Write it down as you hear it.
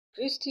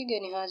Chris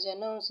Teigen has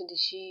announced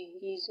she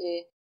is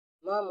a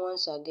mom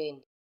once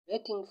again,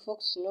 letting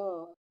Fox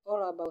know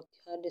all about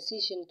her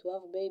decision to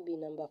have baby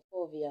number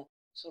 4 via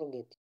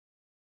surrogate.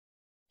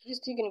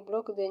 Chris Teigen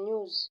broke the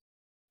news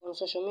on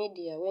social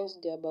media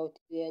Wednesday about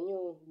their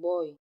new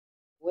boy,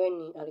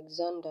 Wayne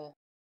Alexander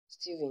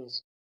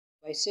Stevens,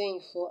 by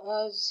saying,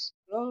 "For as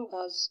long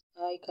as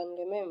I can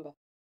remember,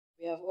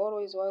 we have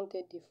always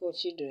wanted 4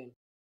 children,"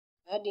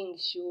 adding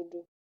she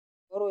would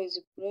always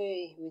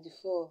play with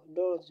 4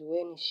 dolls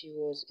when she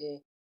was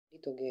a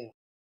little girl.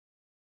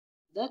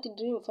 That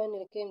dream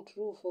finally came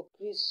true for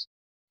Chris,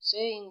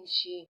 saying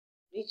she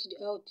reached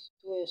out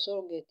to a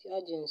surrogate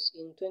agency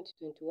in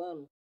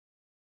 2021,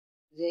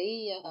 the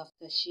year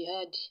after she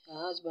had her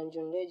husband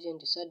John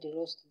Legend sadly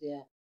lost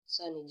their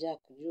son Jack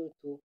due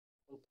to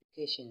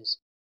complications.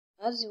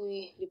 As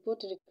we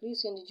reported,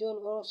 Chris and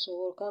John also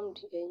welcomed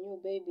a new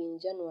baby in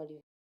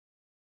January,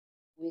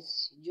 with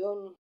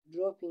John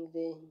dropping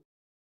the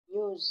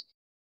news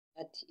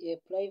at a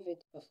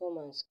private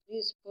performance.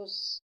 Chris'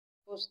 post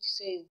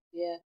says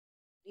their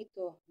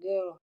little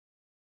girl,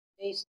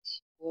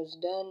 Feist, was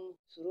done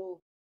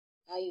through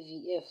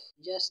IVF,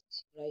 just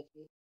like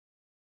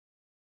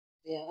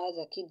their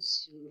other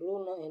kids,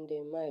 Luna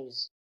and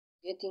Miles,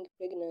 getting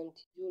pregnant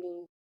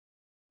during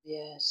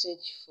their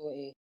search for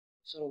a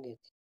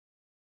surrogate.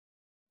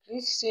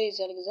 Chris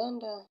says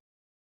Alexander,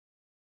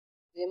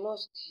 the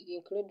most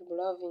incredible,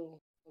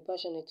 loving,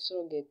 compassionate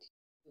surrogate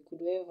we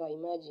could ever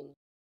imagine,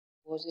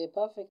 was a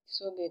perfect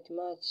surrogate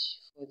match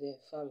for the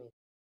family.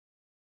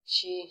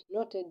 She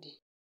noted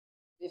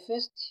the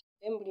first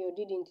embryo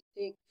didn't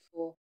take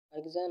for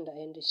Alexander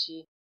and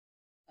she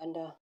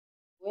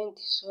underwent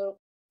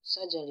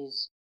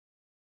surgeries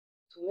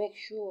to make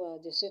sure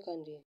the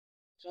second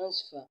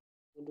transfer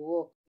would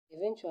work.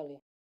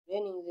 Eventually,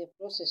 learning the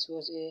process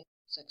was a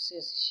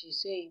success. She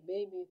said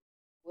baby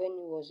when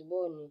he was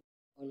born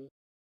on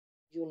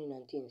June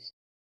 19th.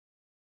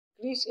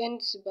 Chris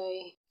ends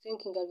by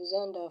thanking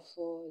Alexander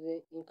for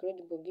the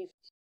incredible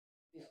gift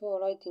before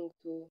writing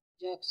to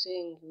Jack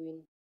saying,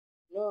 "We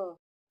know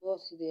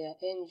both their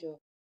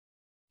angel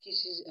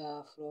kisses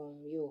are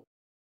from you."